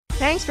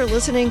Thanks for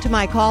listening to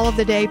my Call of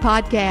the Day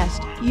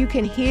podcast. You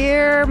can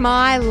hear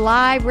my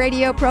live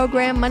radio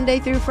program Monday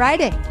through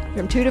Friday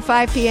from 2 to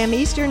 5 p.m.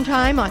 Eastern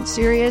Time on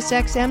Sirius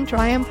XM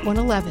Triumph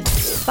 111.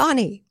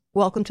 Bonnie,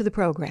 welcome to the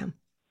program.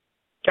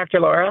 Dr.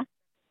 Laura?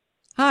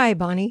 Hi,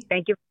 Bonnie.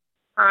 Thank you.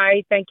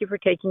 Hi, thank you for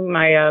taking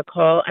my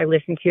call. I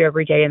listen to you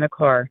every day in the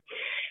car.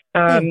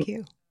 Thank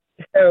you.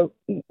 So,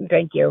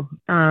 thank you.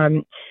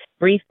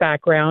 Brief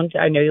background.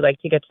 I know you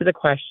like to get to the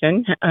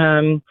question.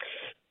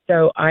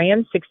 So I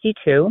am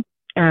 62.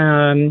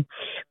 I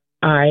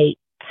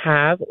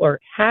have or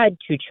had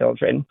two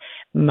children.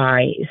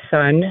 My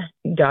son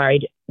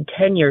died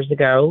 10 years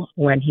ago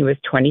when he was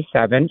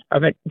 27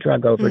 of a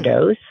drug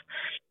overdose.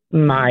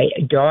 My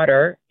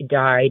daughter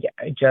died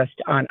just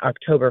on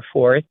October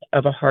 4th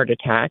of a heart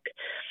attack.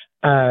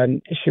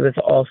 She was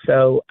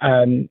also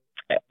an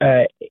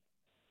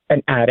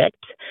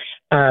addict.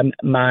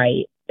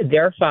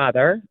 Their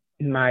father,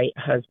 my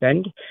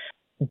husband,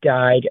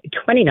 died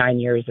 29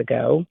 years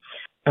ago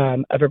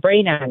of a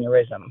brain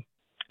aneurysm.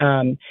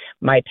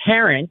 My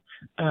parents,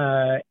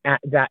 at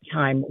that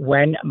time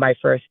when my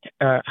first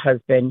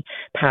husband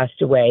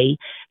passed away,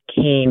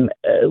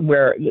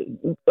 were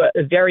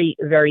very,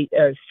 very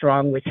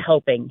strong with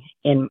helping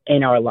in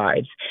our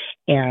lives.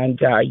 And,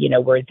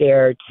 we're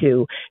there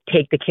to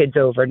take the kids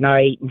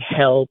overnight and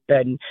help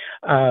and,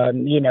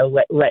 let's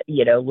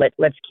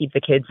keep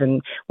the kids.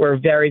 And we're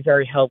very,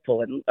 very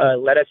helpful and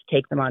let us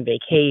take them on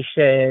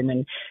vacation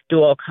and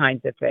do all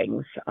kinds of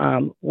things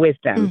with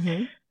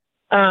them.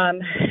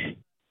 Mm-hmm.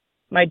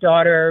 My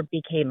daughter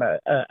became a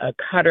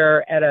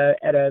cutter at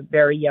a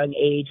very young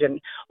age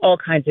and all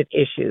kinds of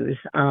issues.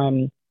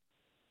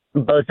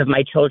 Both of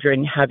my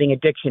children having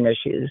addiction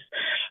issues,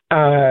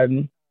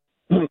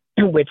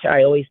 which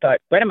I always thought,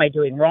 what am I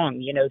doing wrong?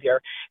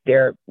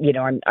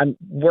 I'm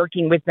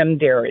working with them.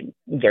 They're in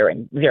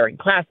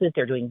classes.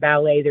 They're doing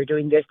ballet. They're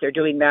doing this. They're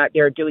doing that.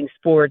 They're doing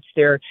sports.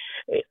 Besides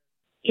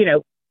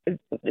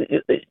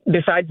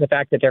the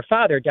fact that their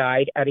father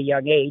died at a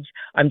young age,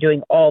 I'm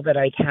doing all that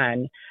I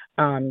can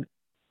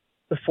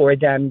for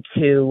them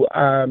to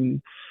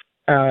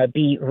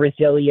be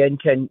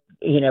resilient and,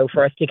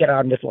 for us to get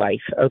on with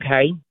life.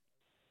 Okay.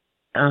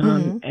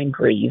 And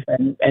grieve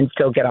and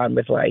still get on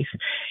with life.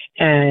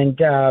 And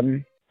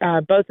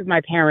both of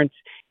my parents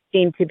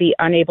seemed to be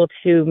unable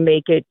to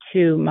make it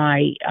to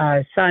my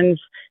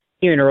son's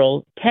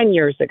funeral 10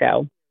 years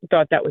ago.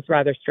 Thought that was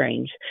rather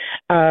strange.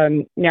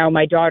 Now,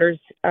 my daughter's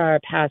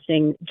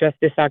passing just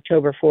this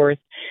October 4th.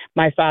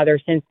 My father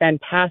since then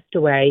passed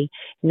away.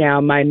 Now,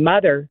 my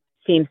mother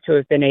seems to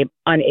have been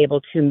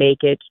unable to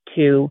make it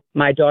to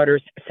my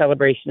daughter's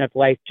celebration of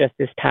life just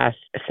this past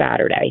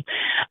Saturday.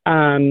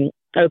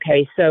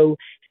 Okay, so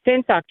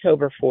since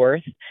October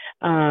 4th,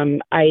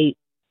 I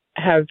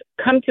have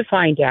come to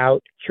find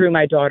out through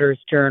my daughter's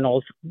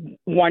journals,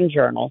 one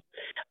journal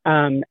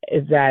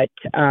that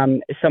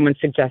someone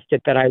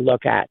suggested that I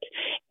look at,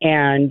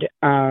 and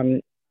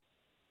a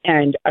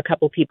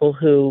couple people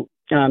who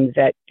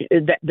that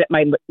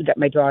my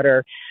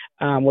daughter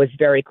was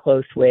very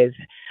close with,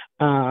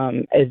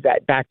 is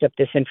that backed up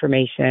this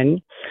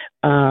information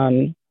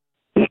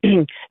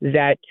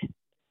that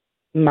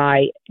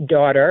my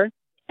daughter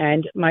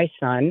and my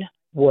son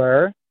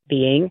were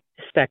being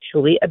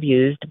sexually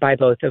abused by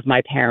both of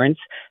my parents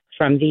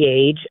from the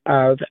age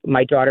of,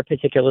 my daughter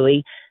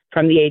particularly,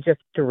 from the age of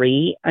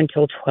 3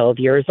 until 12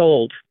 years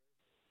old,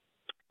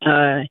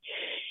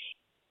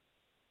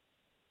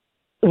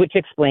 which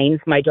explains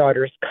my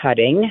daughter's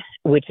cutting,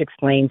 which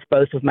explains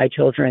both of my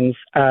children's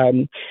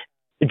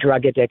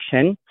drug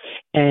addiction,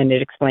 and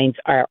it explains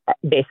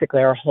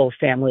basically our whole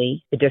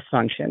family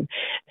dysfunction.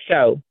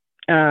 So,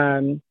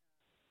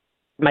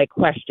 my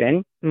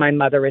question, my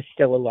mother is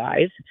still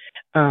alive.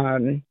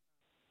 In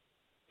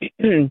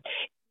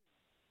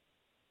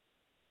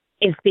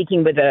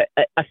speaking with a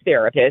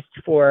therapist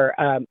for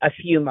a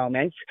few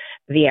moments,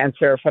 the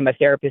answer from a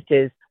therapist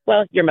is,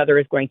 well, your mother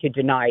is going to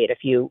deny it if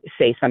you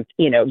say something,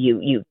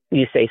 you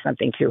say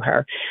something to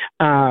her.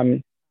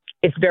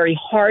 It's very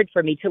hard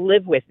for me to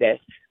live with this.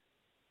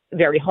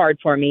 Very hard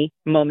for me,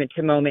 moment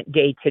to moment,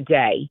 day to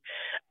day.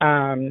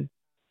 So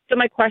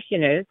my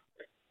question is,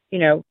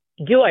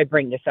 do I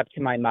bring this up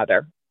to my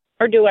mother,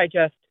 or do I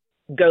just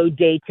go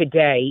day to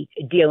day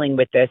dealing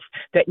with this?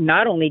 That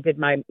not only did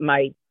my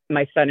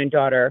son and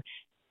daughter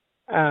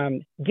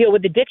deal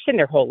with addiction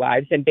their whole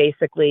lives, and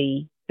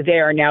basically they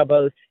are now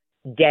both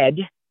dead.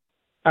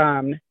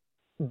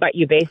 But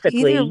you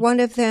basically, either one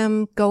of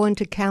them go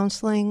into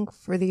counseling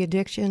for the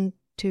addiction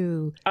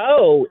to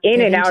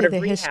in and out of the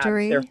rehab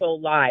history their whole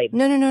lives.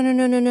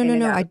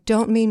 No. I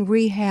don't mean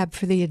rehab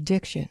for the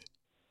addiction.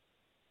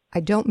 I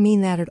don't mean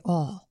that at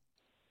all.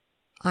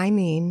 I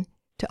mean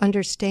to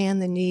understand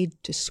the need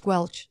to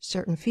squelch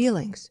certain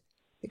feelings,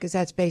 because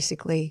that's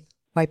basically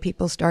why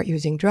people start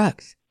using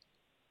drugs.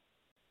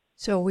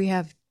 So we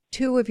have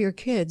two of your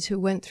kids who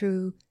went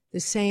through the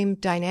same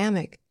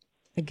dynamic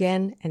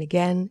again and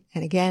again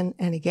and again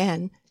and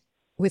again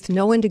with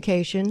no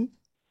indication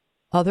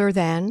other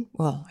than,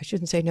 well, I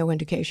shouldn't say no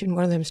indication.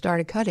 One of them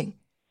started cutting.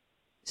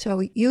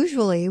 So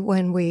usually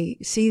when we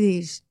see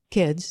these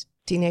kids,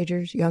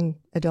 teenagers, young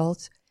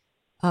adults,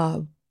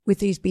 with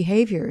these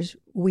behaviors,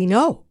 we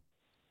know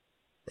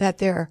that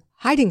they're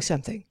hiding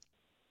something.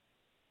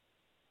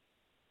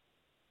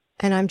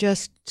 And I'm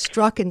just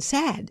struck and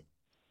sad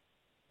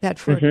that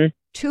for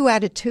 2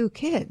 out of 2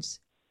 kids,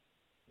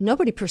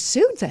 nobody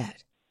pursued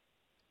that.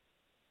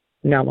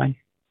 No one.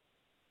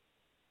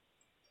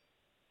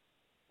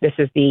 This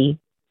is the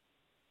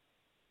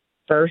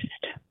first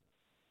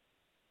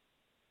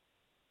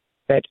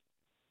that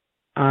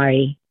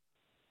I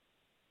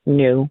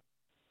knew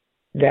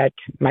that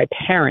my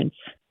parents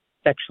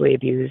sexually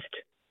abused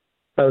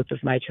both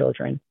of my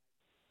children.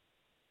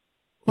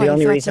 Well, the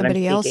only reason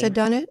somebody else had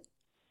done it?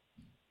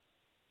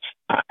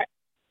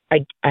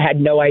 I had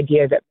no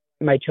idea that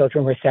my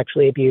children were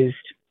sexually abused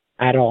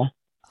at all.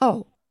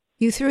 Oh,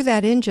 you threw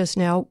that in just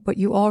now, but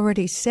you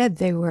already said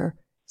they were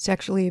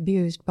sexually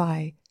abused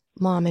by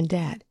mom and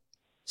dad.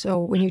 So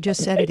when you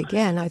just said it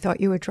again, I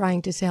thought you were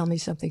trying to sell me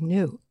something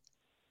new.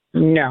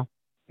 No.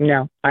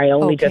 I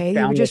only just found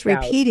you were just this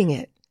out. repeating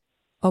it.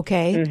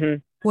 Okay.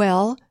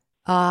 Well,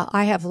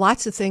 I have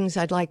lots of things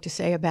I'd like to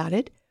say about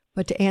it,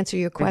 but to answer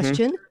your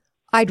question,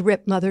 I'd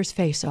rip mother's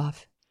face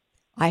off.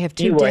 I have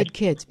 2 dead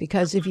kids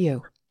because of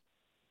you.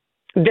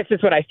 This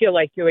is what I feel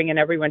like doing, and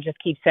everyone just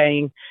keeps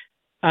saying,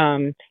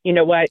 you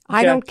know what?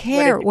 I don't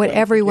care what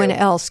everyone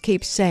else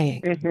keeps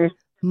saying.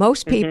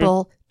 Most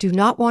people do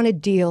not want to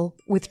deal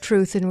with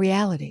truth and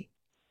reality.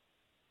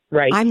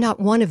 Right. I'm not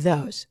one of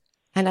those.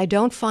 And I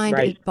don't find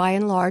it, by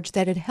and large,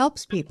 that it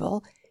helps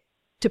people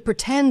to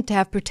pretend to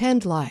have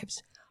pretend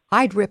lives.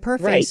 I'd rip her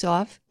face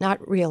off,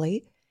 not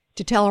really,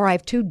 to tell her I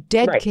have 2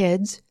 dead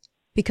kids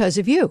because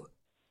of you.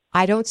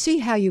 I don't see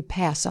how you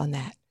pass on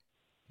that.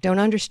 Don't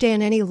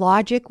understand any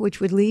logic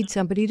which would lead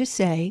somebody to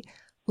say,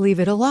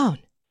 leave it alone.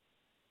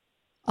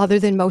 Other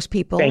than most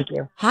people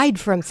hide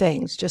from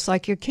things, just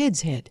like your kids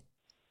hid.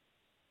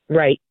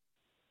 Right.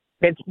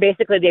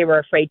 Basically, they were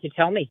afraid to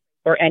tell me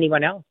or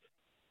anyone else.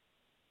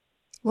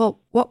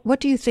 Well, what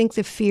do you think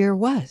the fear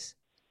was?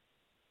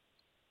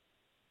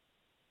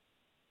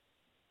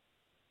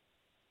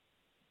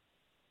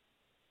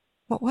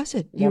 What was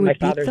it? You would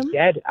beat them?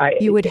 Dead.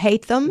 You would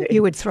hate them?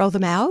 You would throw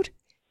them out?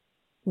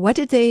 What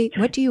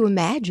do you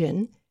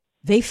imagine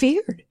they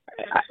feared?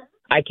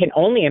 I can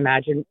only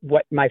imagine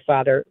what my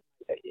father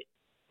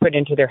put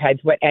into their heads,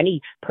 what any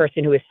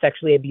person who is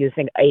sexually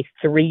abusing a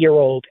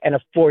 3-year-old and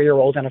a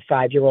 4-year-old and a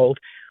 5-year-old.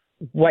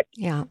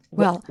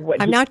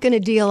 I'm not going to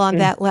deal on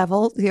that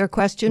level. Your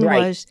question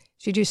was,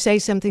 should you say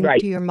something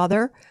to your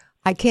mother?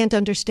 I can't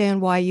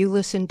understand why you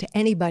listened to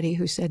anybody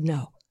who said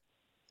no.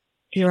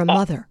 You're a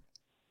mother.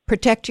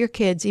 Protect your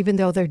kids even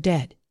though they're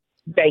dead.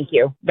 Thank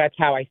you. That's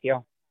how I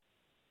feel.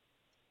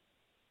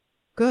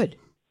 Good.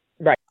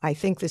 Right. I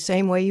think the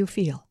same way you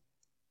feel.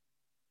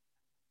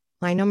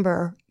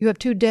 You have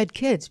 2 dead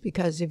kids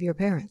because of your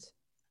parents.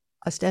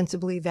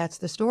 Ostensibly, that's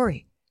the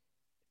story.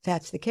 If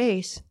that's the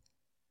case,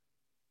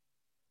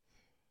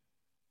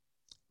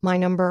 my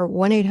number,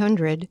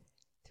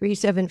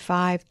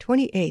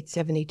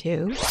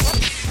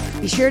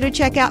 1-800-375-2872. Be sure to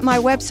check out my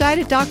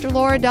website at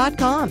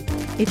drlaura.com.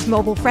 It's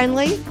mobile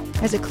friendly,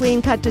 has a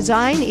clean-cut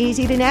design,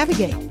 easy to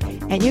navigate.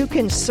 And you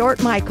can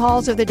sort my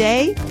calls of the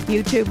day,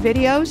 YouTube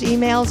videos,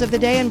 emails of the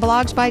day, and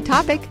blogs by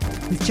topic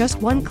with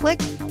just one click.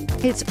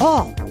 It's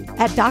all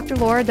at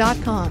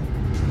drlaura.com.